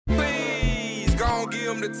gon' give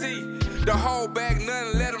them the tea. The whole bag,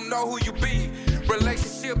 nothing, let them know who you be.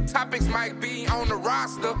 Relationship topics might be on the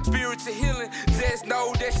roster. Spiritual healing, just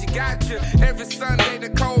know that she got you. Every Sunday,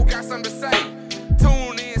 Nicole got something to say.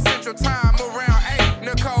 Tune in Central Time around 8.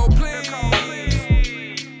 Nicole, please.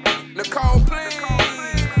 Nicole, please.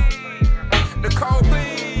 Nicole,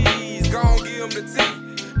 please. Gon' give them the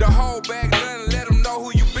tea. The whole bag, nothing, let them know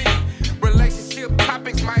who you be. Relationship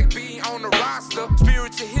topics might be on the roster.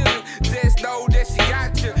 Spiritual healing, just know that she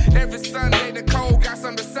got you. Every Sunday, Nicole got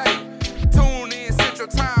something to say. Tune in Central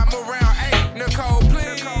Time around 8. Nicole,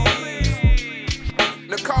 please.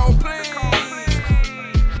 Nicole, please.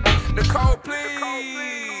 Nicole, please.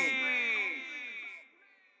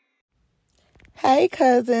 Hey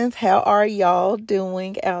cousins, how are y'all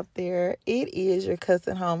doing out there? It is your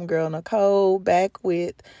cousin homegirl Nicole back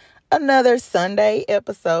with another Sunday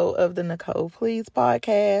episode of the Nicole Please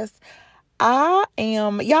podcast. Y'all,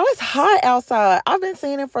 it's hot outside. I've been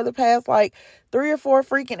seeing it for the past 3 or 4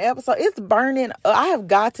 freaking episodes. It's burning. I have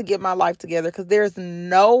got to get my life together because there's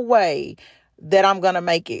no way that I'm going to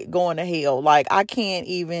make it going to hell. I can't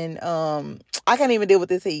even deal with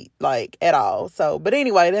this heat, at all. So, but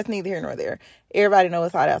anyway, that's neither here nor there. Everybody knows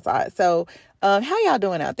it's hot outside. So, how y'all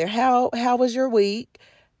doing out there? How was your week?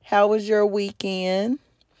 How was your weekend?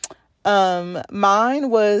 Mine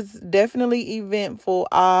was definitely eventful.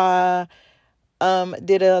 I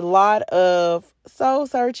did a lot of soul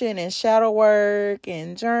searching and shadow work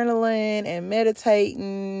and journaling and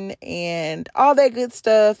meditating and all that good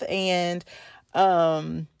stuff. And,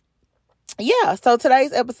 yeah, so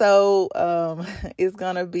today's episode, is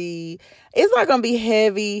going to be, it's not going to be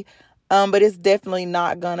heavy, but it's definitely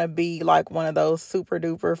not going to be one of those super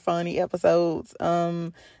duper funny episodes,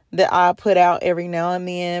 that I put out every now and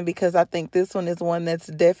then, because I think this one is one that's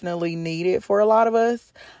definitely needed for a lot of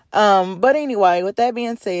us. But anyway, with that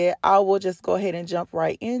being said, I will just go ahead and jump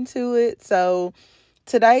right into it. So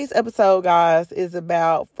today's episode, guys, is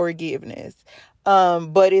about forgiveness.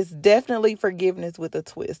 But it's definitely forgiveness with a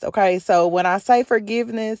twist. Okay. So when I say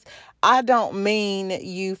forgiveness, I don't mean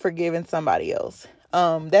you forgiving somebody else.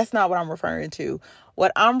 That's not what I'm referring to.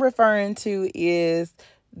 What I'm referring to is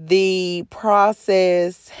the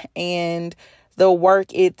process and the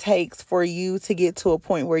work it takes for you to get to a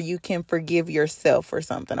point where you can forgive yourself for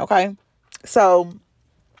something. Okay. So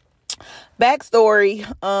backstory,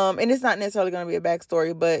 and it's not necessarily going to be a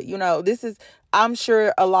backstory, but I'm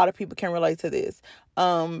sure a lot of people can relate to this.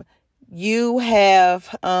 You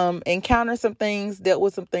have, encountered some things, dealt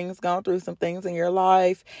with some things, gone through some things in your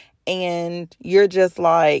life, and you're just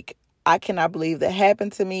like, I cannot believe that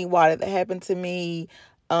happened to me. Why did that happen to me?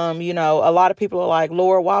 A lot of people are like,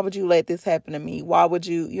 Lord, why would you let this happen to me? Why would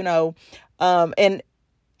you, and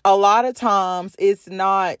a lot of times it's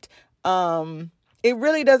not, it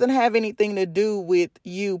really doesn't have anything to do with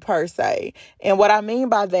you per se. And what I mean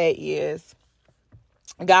by that is,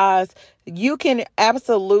 guys, you can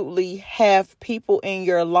absolutely have people in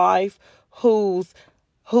your life who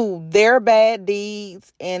their bad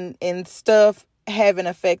deeds and stuff have an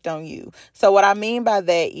effect on you. So what I mean by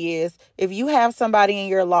that is, if you have somebody in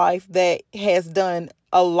your life that has done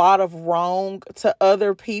a lot of wrong to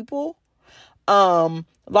other people,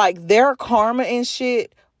 their karma and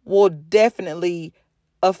shit will definitely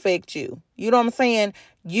affect you. You know what I'm saying?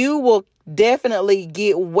 You will definitely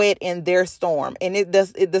get wet in their storm, and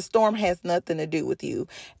the storm has nothing to do with you.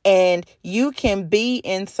 And you can be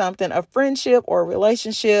in something, a friendship or a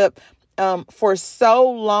relationship, for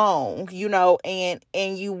so long,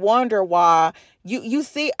 and you wonder why.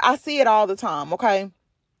 I see it all the time. Okay.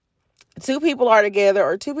 2 people are together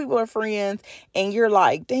or 2 people are friends, and you're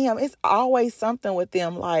like, damn, it's always something with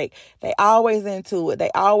them. They always into it.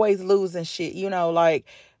 They always losing shit,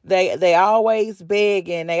 they always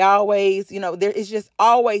begging. They always, there is just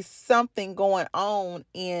always something going on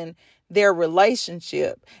in their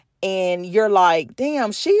relationship. And you're like,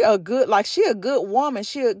 damn, she a good woman.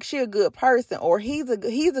 She a good person, or he's a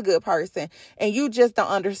good person. And you just don't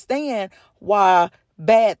understand why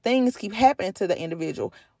bad things keep happening to the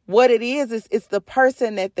individual. What it is it's the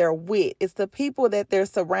person that they're with. It's the people that they're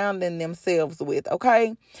surrounding themselves with.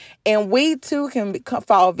 Okay. And we too can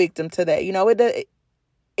fall victim to that.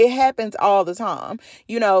 It happens all the time.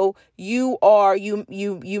 You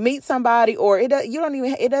meet somebody, or it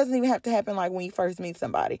doesn't even have to happen when you first meet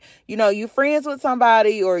somebody. You're friends with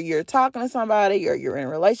somebody, or you're talking to somebody, or you're in a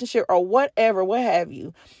relationship, or whatever, what have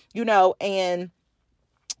you, and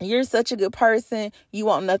You're such a good person. You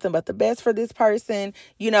want nothing but the best for this person,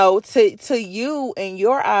 to you in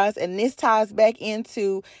your eyes. And this ties back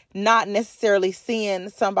into not necessarily seeing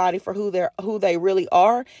somebody for who they really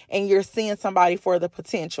are. And you're seeing somebody for the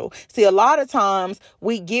potential. See, a lot of times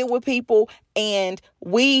we get with people and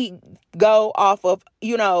we go off of,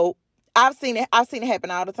 I've seen it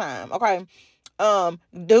happen all the time. Okay.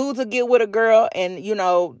 Dudes will get with a girl and,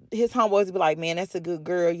 his homeboys will be like, man, that's a good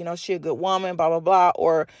girl. She a good woman, blah, blah, blah.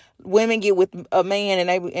 Or women get with a man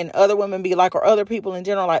and other women be like, or other people in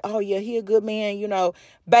general, like, oh yeah, he a good man,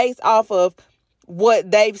 based off of what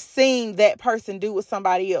they've seen that person do with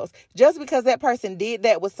somebody else. Just because that person did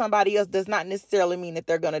that with somebody else does not necessarily mean that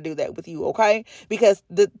they're going to do that with you. Okay. Because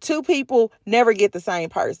the two people never get the same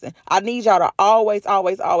person. I need y'all to always,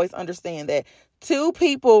 always, always understand that two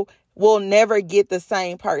people will never get the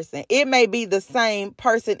same person. It may be the same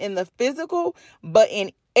person in the physical, but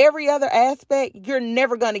in every other aspect, you're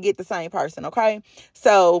never going to get the same person. Okay.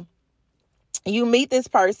 So you meet this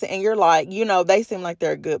person and you're like, they seem like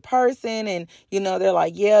they're a good person. And, they're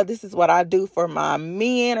like, yeah, this is what I do for my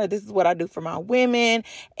men, or this is what I do for my women.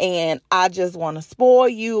 And I just want to spoil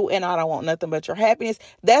you and I don't want nothing but your happiness.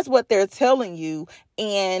 That's what they're telling you.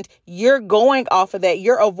 And you're going off of that.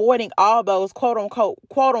 You're avoiding all those quote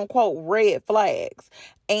unquote red flags.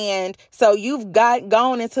 And so you've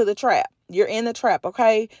gone into the trap. You're in the trap.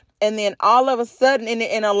 Okay. And then all of a sudden,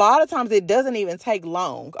 and a lot of times it doesn't even take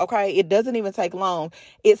long. Okay. It doesn't even take long.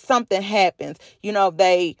 It's something happens.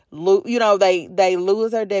 They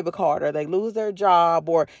lose their debit card, or they lose their job,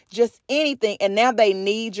 or just anything. And now they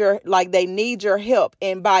need your help.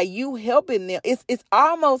 And by you helping them, it's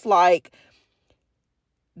almost like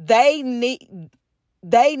they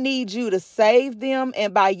need you to save them.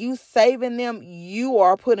 And by you saving them, you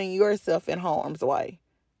are putting yourself in harm's way.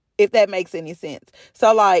 If that makes any sense.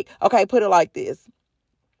 So okay, put it like this.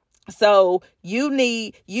 So you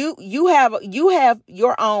have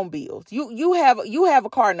your own bills. You have a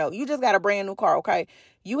car note. You just got a brand new car. Okay.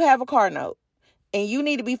 You have a car note and you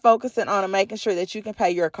need to be focusing on making sure that you can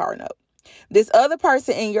pay your car note. This other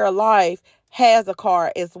person in your life has a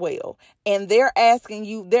car as well. And they're asking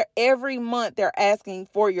you, every month they're asking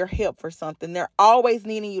for your help for something. They're always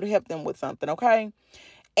needing you to help them with something. Okay.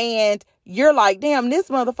 And you're like, damn, this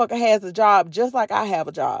motherfucker has a job just like I have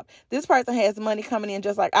a job. This person has money coming in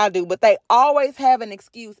just like I do. But they always have an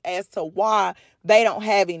excuse as to why they don't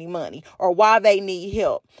have any money or why they need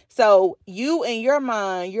help. So you, in your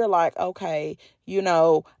mind, you're like, okay, you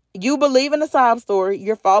believe in the sob story.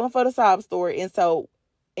 You're falling for the sob story. And so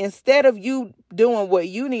instead of you doing what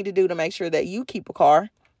you need to do to make sure that you keep a car,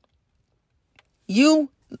 you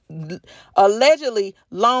allegedly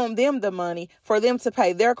loan them the money for them to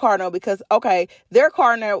pay their car note, because their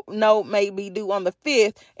car note may be due on the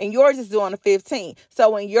 5th and yours is due on the 15th.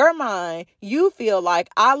 So in your mind, you feel like,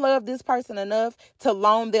 I love this person enough to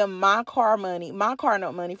loan them my car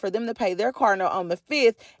note money for them to pay their car note on the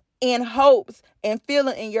 5th, in hopes and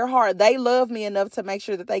feeling in your heart they love me enough to make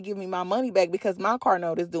sure that they give me my money back, because my car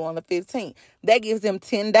note is due on the 15th. That gives them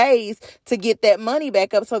 10 days to get that money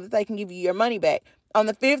back up so that they can give you your money back. On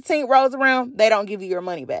the 15th rolls around, they don't give you your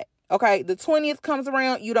money back. Okay, the 20th comes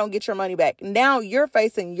around, you don't get your money back. Now you're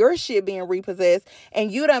facing your shit being repossessed, and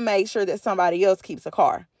you done made sure that somebody else keeps a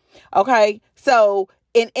car. Okay, so,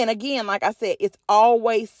 and again, like I said, it's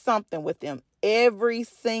always something with them. Every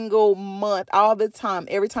single month, all the time,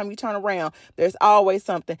 every time you turn around, there's always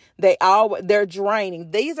something. They're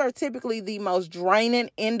draining. These are typically the most draining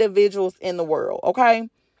individuals in the world. Okay,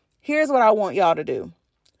 here's what I want y'all to do.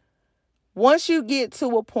 Once you get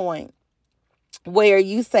to a point where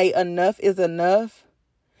you say enough is enough,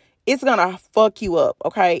 it's going to fuck you up,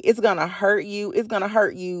 okay? It's going to hurt you. It's going to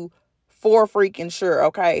hurt you for freaking sure,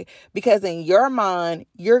 okay? Because in your mind,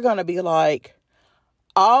 you're going to be like,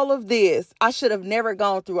 all of this, I should have never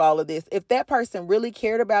gone through all of this. If that person really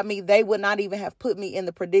cared about me, they would not even have put me in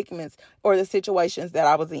the predicaments or the situations that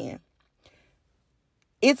I was in.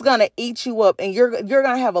 It's going to eat you up, and you're going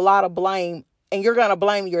to have a lot of blame. And you're going to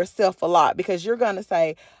blame yourself a lot, because you're going to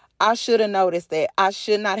say, I should have noticed that. I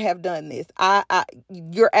should not have done this.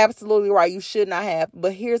 You're absolutely right. You should not have.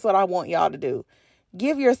 But here's what I want y'all to do.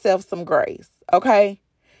 Give yourself some grace. Okay?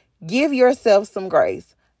 Give yourself some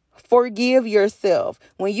grace. Forgive yourself.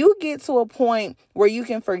 When you get to a point where you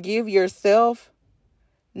can forgive yourself,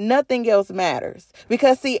 nothing else matters.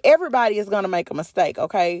 Because see, everybody is going to make a mistake.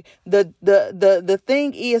 Okay? The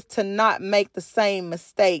thing is to not make the same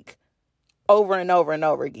mistake over and over and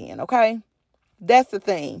over again. Okay. That's the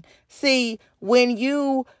thing. See, when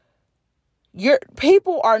your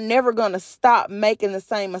people are never going to stop making the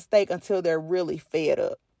same mistake until they're really fed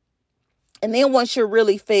up. And then once you're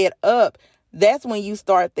really fed up, that's when you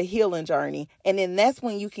start the healing journey. And then that's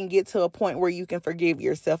when you can get to a point where you can forgive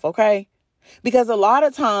yourself, okay? Because a lot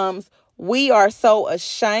of times we are so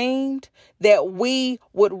ashamed that we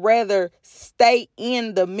would rather stay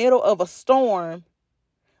in the middle of a storm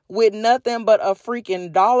with nothing but a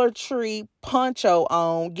freaking Dollar Tree poncho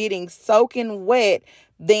on, getting soaking wet,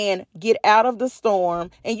 than get out of the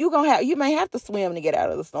storm. And you may have to swim to get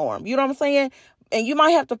out of the storm. You know what I'm saying? And you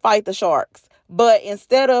might have to fight the sharks. But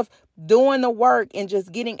instead of doing the work and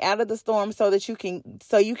just getting out of the storm so you can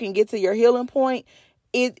get to your healing point,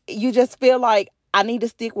 you just feel like, I need to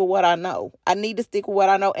stick with what I know. I need to stick with what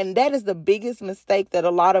I know. And that is the biggest mistake that a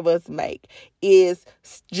lot of us make, is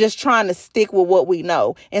just trying to stick with what we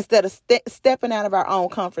know instead of stepping out of our own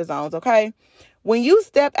comfort zones, okay? When you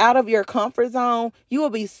step out of your comfort zone, you will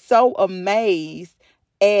be so amazed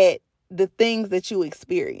at the things that you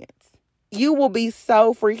experience. You will be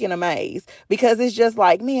so freaking amazed, because it's just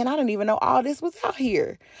like, man, I didn't even know all this was out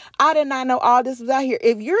here. I did not know all this was out here.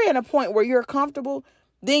 If you're in a point where you're comfortable,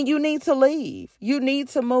 then you need to leave. You need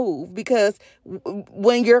to move, because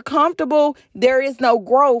when you're comfortable, there is no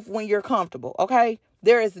growth when you're comfortable, okay?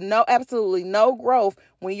 There is absolutely no growth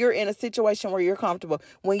when you're in a situation where you're comfortable.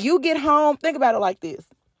 When you get home, think about it like this.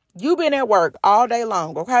 You've been at work all day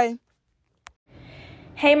long, okay?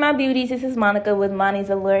 Hey my beauties, this is Monica with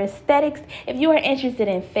Monty's Allure Aesthetics. If you are interested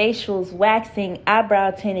in facials, waxing,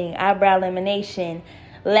 eyebrow tinting, eyebrow lamination,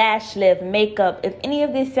 lash lift, makeup, if any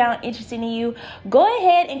of this sound interesting to you, go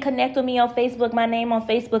ahead and connect with me on Facebook. My name on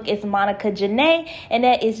Facebook is Monica Janae, and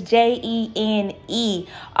that is Jene.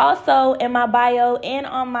 Also, in my bio and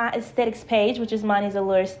on my aesthetics page, which is Monty's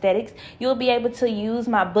Allure Aesthetics, you'll be able to use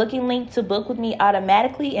my booking link to book with me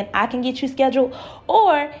automatically, and I can get you scheduled.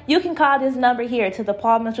 Or you can call this number here to the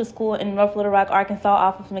Paul Mitchell School in North Little Rock, Arkansas,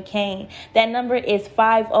 off of McCain. That number is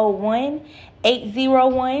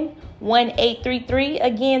 501-801-1833.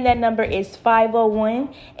 Again, that number is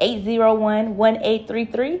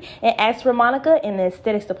 501-801-1833. And ask for Monica in the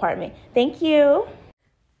aesthetics department. Thank you.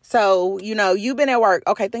 So, you've been at work.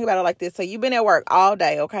 Okay, think about it like this. So you've been at work all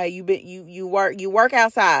day, okay? You work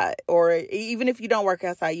outside, or even if you don't work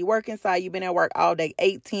outside, you work inside. You've been at work all day,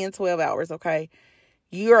 8, 10, 12 hours, okay?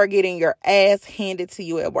 You are getting your ass handed to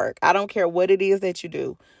you at work. I don't care what it is that you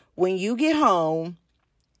do. When you get home,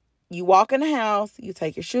 you walk in the house, you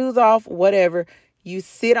take your shoes off, whatever, you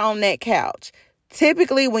sit on that couch.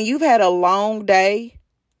 Typically, when you've had a long day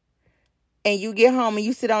and you get home and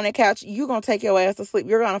you sit on that couch, you're going to take your ass to sleep.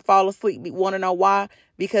 You're going to fall asleep. You want to know why?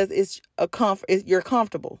 Because it's you're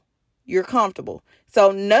comfortable. You're comfortable.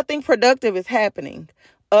 So nothing productive is happening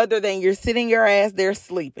other than you're sitting your ass there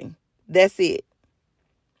sleeping. That's it.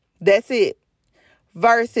 That's it.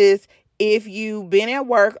 Versus if you've been at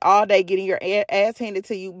work all day getting your ass handed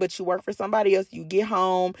to you, but you work for somebody else, you get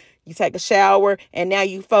home, you take a shower, and now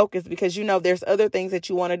you focus because there's other things that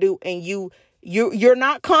you want to do, and you're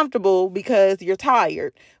not comfortable because you're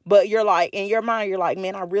tired, but you're like, in your mind, you're like,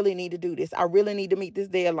 man, I really need to do this. I really need to meet this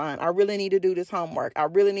deadline. I really need to do this homework. I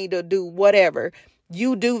really need to do whatever.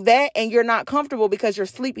 You do that and you're not comfortable because you're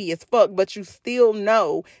sleepy as fuck, but you still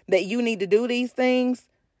know that you need to do these things.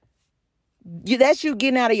 That's you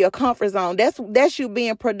getting out of your comfort zone. That's you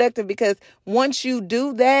being productive, because once you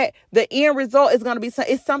do that, the end result is going to be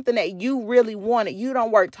it's something that you really wanted. You don't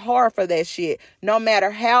work hard for that shit. No matter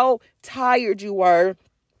how tired you were,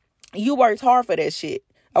 you worked hard for that shit.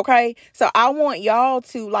 Okay, so I want y'all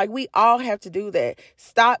to, we all have to do that.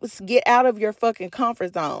 Get out of your fucking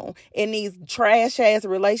comfort zone in these trash ass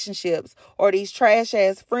relationships or these trash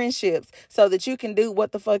ass friendships, so that you can do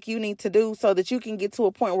what the fuck you need to do, so that you can get to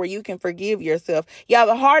a point where you can forgive yourself. Y'all,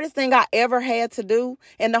 the hardest thing I ever had to do,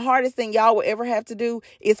 and the hardest thing y'all will ever have to do,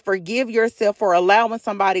 is forgive yourself for allowing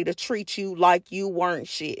somebody to treat you like you weren't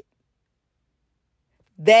shit.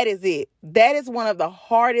 That is it. That is one of the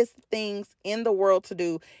hardest things in the world to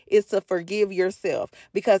do, is to forgive yourself.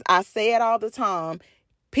 Because I say it all the time,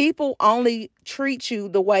 people only treat you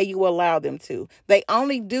the way you allow them to. They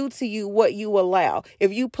only do to you what you allow.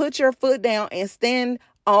 If you put your foot down and stand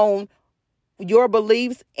on your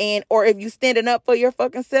beliefs, or if you standing up for your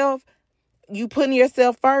fucking self, you putting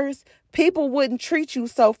yourself first, people wouldn't treat you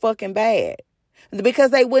so fucking bad,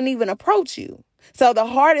 because they wouldn't even approach you. So the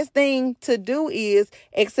hardest thing to do is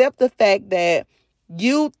accept the fact that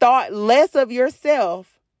you thought less of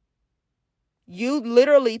yourself. You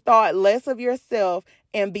literally thought less of yourself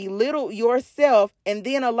and belittled yourself, and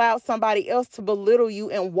then allowed somebody else to belittle you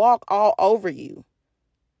and walk all over you.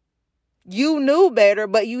 You knew better,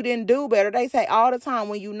 but you didn't do better. They say all the time,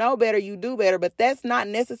 when you know better, you do better. But that's not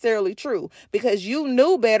necessarily true, because you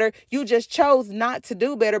knew better. You just chose not to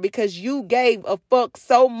do better because you gave a fuck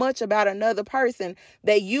so much about another person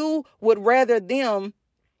that you would rather them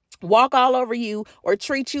walk all over you or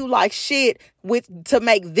treat you like shit to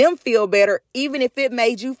make them feel better, even if it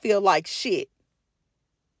made you feel like shit.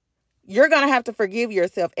 You're going to have to forgive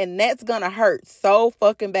yourself, and that's going to hurt so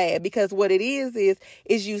fucking bad, because what it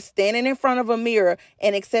is you standing in front of a mirror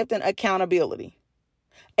and accepting accountability.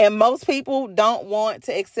 And most people don't want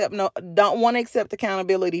to accept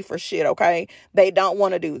accountability for shit, okay? They don't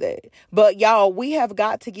want to do that. But y'all, we have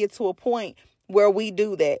got to get to a point where we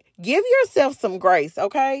do that. Give yourself some grace,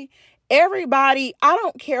 okay? Everybody, I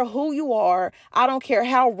don't care who you are. I don't care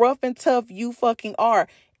how rough and tough you fucking are.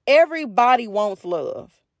 Everybody wants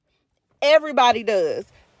love. Everybody does.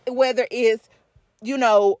 Whether it's,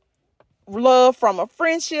 love from a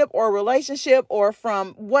friendship or a relationship or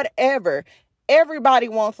from whatever. Everybody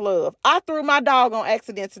wants love. I threw my dog on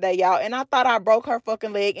accident today, y'all, and I thought I broke her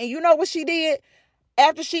fucking leg. And you know what she did?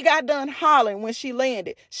 After she got done hollering when she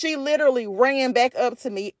landed, she literally ran back up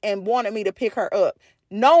to me and wanted me to pick her up,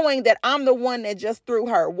 knowing that I'm the one that just threw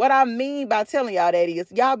her. What I mean by telling y'all that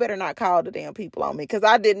is, y'all better not call the damn people on me, because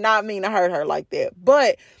I did not mean to hurt her like that.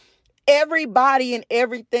 But everybody and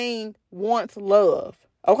everything wants love,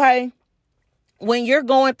 okay? When you're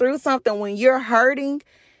going through something, when you're hurting,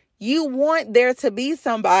 you want there to be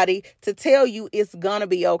somebody to tell you it's gonna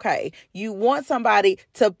be okay. You want somebody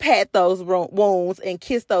to pat those wounds and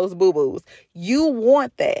kiss those boo-boos. You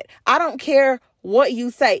want that. I don't care what you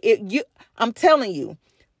say. I'm telling you,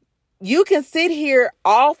 you can sit here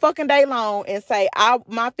all fucking day long and say,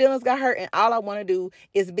 my feelings got hurt and all I want to do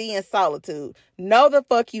is be in solitude. No, the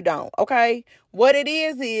fuck you don't, okay? What it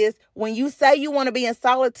is when you say you want to be in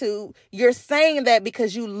solitude, you're saying that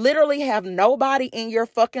because you literally have nobody in your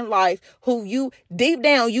fucking life who you, deep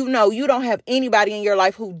down, you don't have anybody in your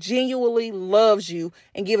life who genuinely loves you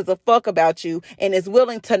and gives a fuck about you and is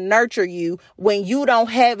willing to nurture you when you don't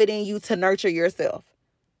have it in you to nurture yourself.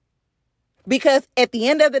 Because at the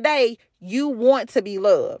end of the day, you want to be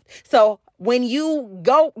loved. So when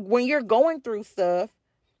you're going through stuff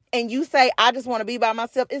and you say, I just want to be by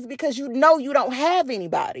myself, it's because you know you don't have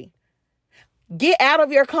anybody. Get out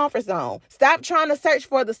of your comfort zone. Stop trying to search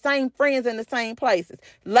for the same friends in the same places.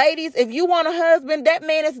 Ladies, if you want a husband, that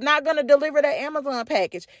man is not going to deliver that Amazon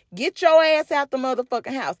package. Get your ass out the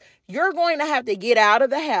motherfucking house. You're going to have to get out of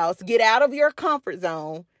the house, get out of your comfort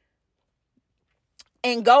zone,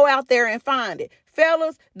 and go out there and find it.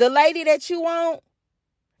 Fellas, the lady that you want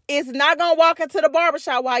is not going to walk into the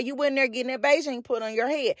barbershop while you in there getting that Beijing put on your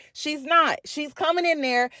head. She's not. She's coming in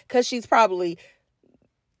there because she's probably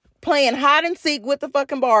playing hide and seek with the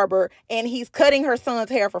fucking barber and he's cutting her son's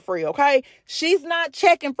hair for free, okay? She's not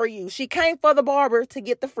checking for you. She came for the barber to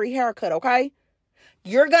get the free haircut, okay?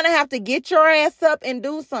 You're going to have to get your ass up and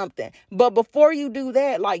do something. But before you do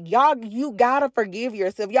that, like, y'all, you got to forgive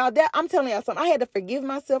yourself. Y'all, I'm telling y'all something. I had to forgive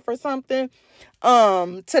myself for something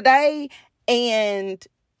today. And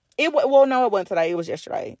it wasn't today. It was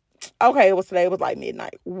yesterday. Okay, it was today. It was like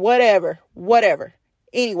midnight. Whatever.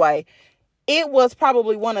 Anyway, it was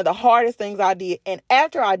probably one of the hardest things I did. And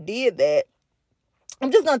after I did that,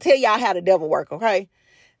 I'm just going to tell y'all how the devil work, okay?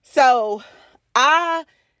 So I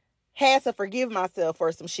had to forgive myself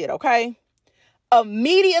for some shit, okay?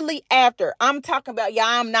 Immediately after, I'm talking about, y'all,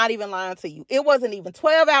 I'm not even lying to you. It wasn't even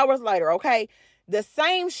 12 hours later, okay? The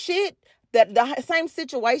same situation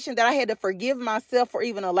that I had to forgive myself for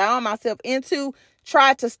even allowing myself into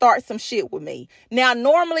tried to start some shit with me. Now,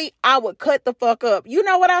 normally, I would cut the fuck up. You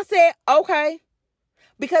know what I said? Okay.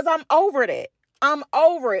 Because I'm over that. I'm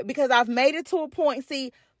over it because I've made it to a point.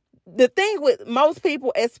 See, the thing with most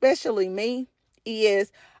people, especially me,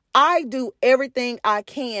 is I do everything I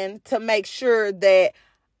can to make sure that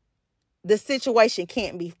the situation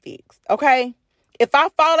can't be fixed. Okay. If I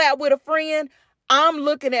fall out with a friend, I'm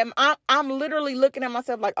literally looking at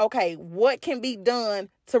myself like, okay, what can be done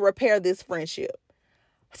to repair this friendship?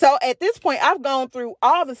 So at this point, I've gone through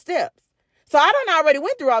all the steps. So I done already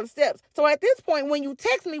went through all the steps. So at this point, when you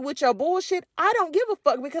text me with your bullshit, I don't give a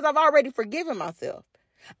fuck because I've already forgiven myself.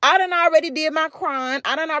 I done already did my crying.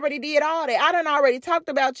 I done already did all that. I done already talked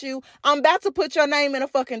about you. I'm about to put your name in a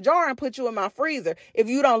fucking jar and put you in my freezer. If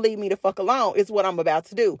you don't leave me the fuck alone, it's what I'm about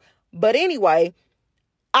to do. But anyway,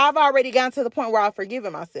 I've already gotten to the point where I've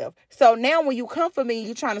forgiven myself. So now when you come for me,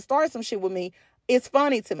 you trying to start some shit with me, it's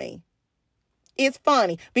funny to me. It's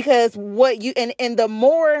funny because what you, and the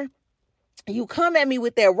more you come at me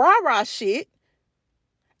with that rah-rah shit,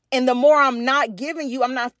 And the more I'm not giving you,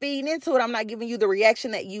 I'm not feeding into it, I'm not giving you the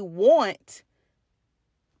reaction that you want,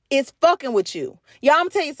 it's fucking with you. Y'all, I'm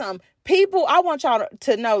tell you something. People, I want y'all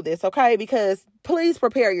to know this, okay? Because please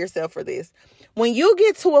prepare yourself for this. When you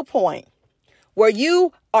get to a point where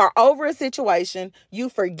you are over a situation, you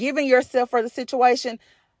forgiving yourself for the situation,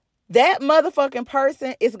 that motherfucking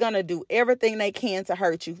person is going to do everything they can to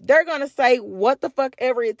hurt you. They're going to say what the fuck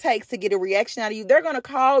ever it takes to get a reaction out of you. They're going to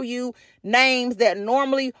call you names that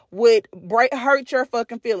normally would hurt your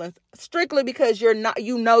fucking feelings strictly because you're not,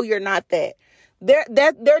 you're not that.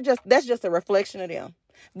 That's just a reflection of them.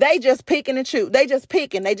 They just picking and choose. They just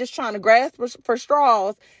picking. They just trying to grasp for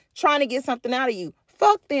straws, trying to get something out of you.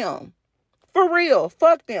 Fuck them. For real.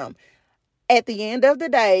 Fuck them. At the end of the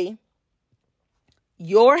day,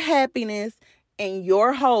 your happiness and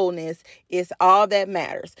your wholeness is all that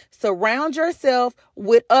matters. Surround yourself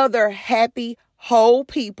with other happy, whole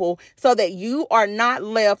people so that you are not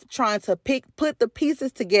left trying to put the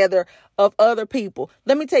pieces together of other people.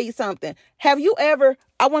 Let me tell you something. Have you ever,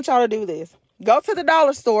 I want y'all to do this. Go to the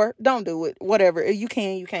dollar store. Don't do it. Whatever. If you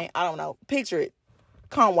can, you can't. I don't know. Picture it.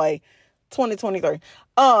 Conway, 2023.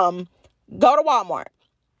 Go to Walmart.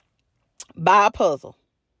 Buy a puzzle.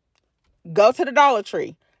 Go to the Dollar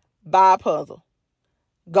Tree, buy a puzzle.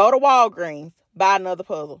 Go to Walgreens, buy another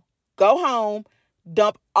puzzle. Go home,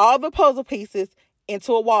 dump all the puzzle pieces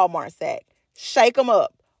into a Walmart sack. Shake them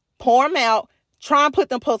up, pour them out, try and put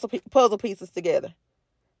them puzzle pieces together.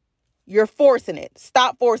 You're forcing it.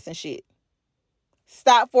 Stop forcing shit.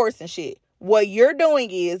 Stop forcing shit. What you're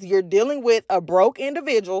doing is you're dealing with a broke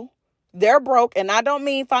individual. They're broke, and I don't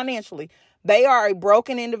mean financially. They are a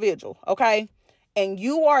broken individual, okay? And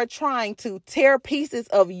you are trying to tear pieces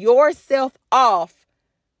of yourself off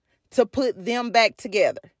to put them back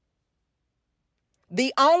together.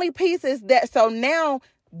 The only pieces so now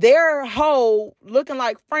they're whole, looking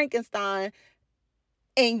like Frankenstein,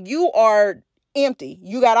 and you are empty.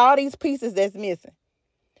 You got all these pieces that's missing.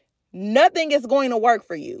 Nothing is going to work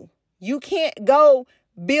for you. You can't go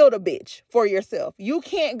build a bitch for yourself. You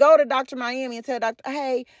can't go to Dr. Miami and tell Dr.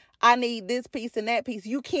 Hey, I need this piece and that piece.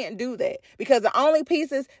 You can't do that because the only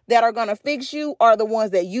pieces that are going to fix you are the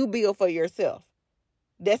ones that you build for yourself.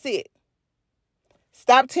 That's it.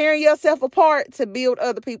 Stop tearing yourself apart to build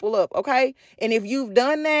other people up, okay? And if you've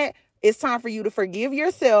done that, it's time for you to forgive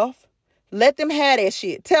yourself. Let them have that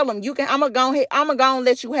shit. Tell them I'm going to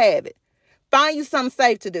let you have it. Find you something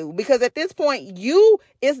safe to do because at this point,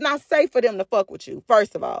 it's not safe for them to fuck with you,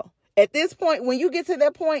 first of all. At this point, when you get to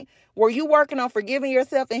that point where you're working on forgiving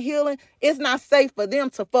yourself and healing, it's not safe for them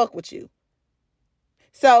to fuck with you.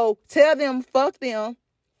 So tell them, fuck them.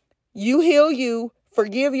 You heal you,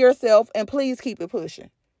 forgive yourself, and please keep it pushing.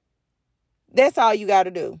 That's all you got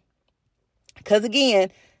to do. Because again,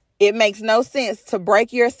 it makes no sense to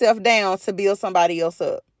break yourself down to build somebody else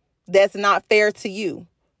up. That's not fair to you.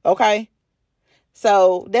 Okay?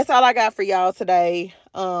 So that's all I got for y'all today.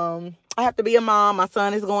 I have to be a mom. My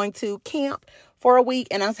son is going to camp for a week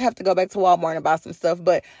and I have to go back to Walmart and buy some stuff.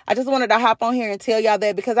 But I just wanted to hop on here and tell y'all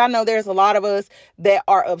that because I know there's a lot of us that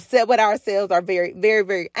are upset with ourselves, are very, very,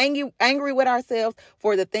 very angry with ourselves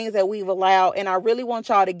for the things that we've allowed. And I really want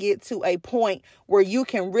y'all to get to a point where you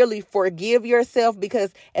can really forgive yourself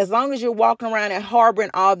because as long as you're walking around and harboring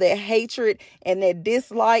all that hatred and that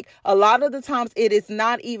dislike, a lot of the times it is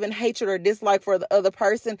not even hatred or dislike for the other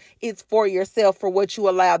person. It's for yourself, for what you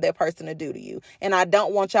allowed that person to do to you. And I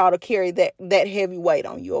don't want y'all to carry that heavy weight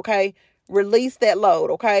on you, okay? Release that load,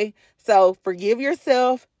 okay? So forgive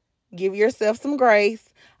yourself. Give yourself some grace.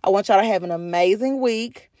 I want y'all to have an amazing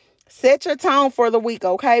week. Set your tone for the week,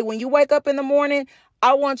 okay? When you wake up in the morning,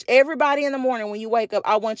 I want everybody in the morning, when you wake up,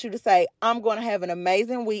 I want you to say, I'm going to have an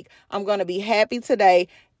amazing week. I'm going to be happy today.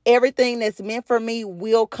 Everything that's meant for me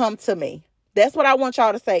will come to me. That's what I want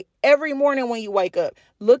y'all to say every morning when you wake up.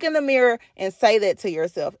 Look in the mirror and say that to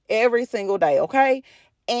yourself every single day, okay?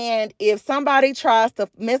 And if somebody tries to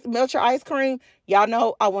melt your ice cream, y'all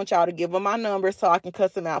know I want y'all to give them my number so I can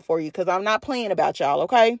cuss them out for you because I'm not playing about y'all,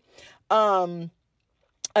 okay?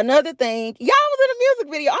 Another thing, y'all was in a music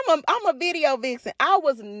video. I'm a video vixen. I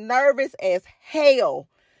was nervous as hell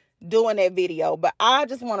doing that video, but I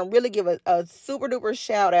just want to really give a super duper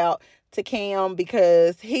shout out to Cam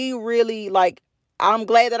because he really I'm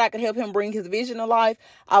glad that I could help him bring his vision to life.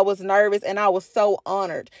 I was nervous and I was so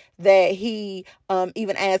honored that he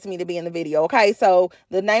even asked me to be in the video. Okay, so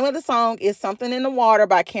the name of the song is Something in the Water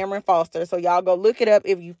by Cameron Foster. So y'all go look it up.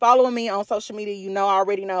 If you follow me on social media, you know I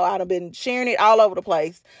already know. I've been sharing it all over the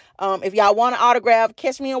place. If y'all want an autograph,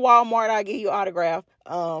 catch me in Walmart. I'll give you an autograph.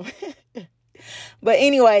 But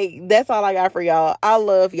anyway, that's all I got for y'all. I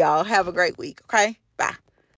love y'all. Have a great week, okay?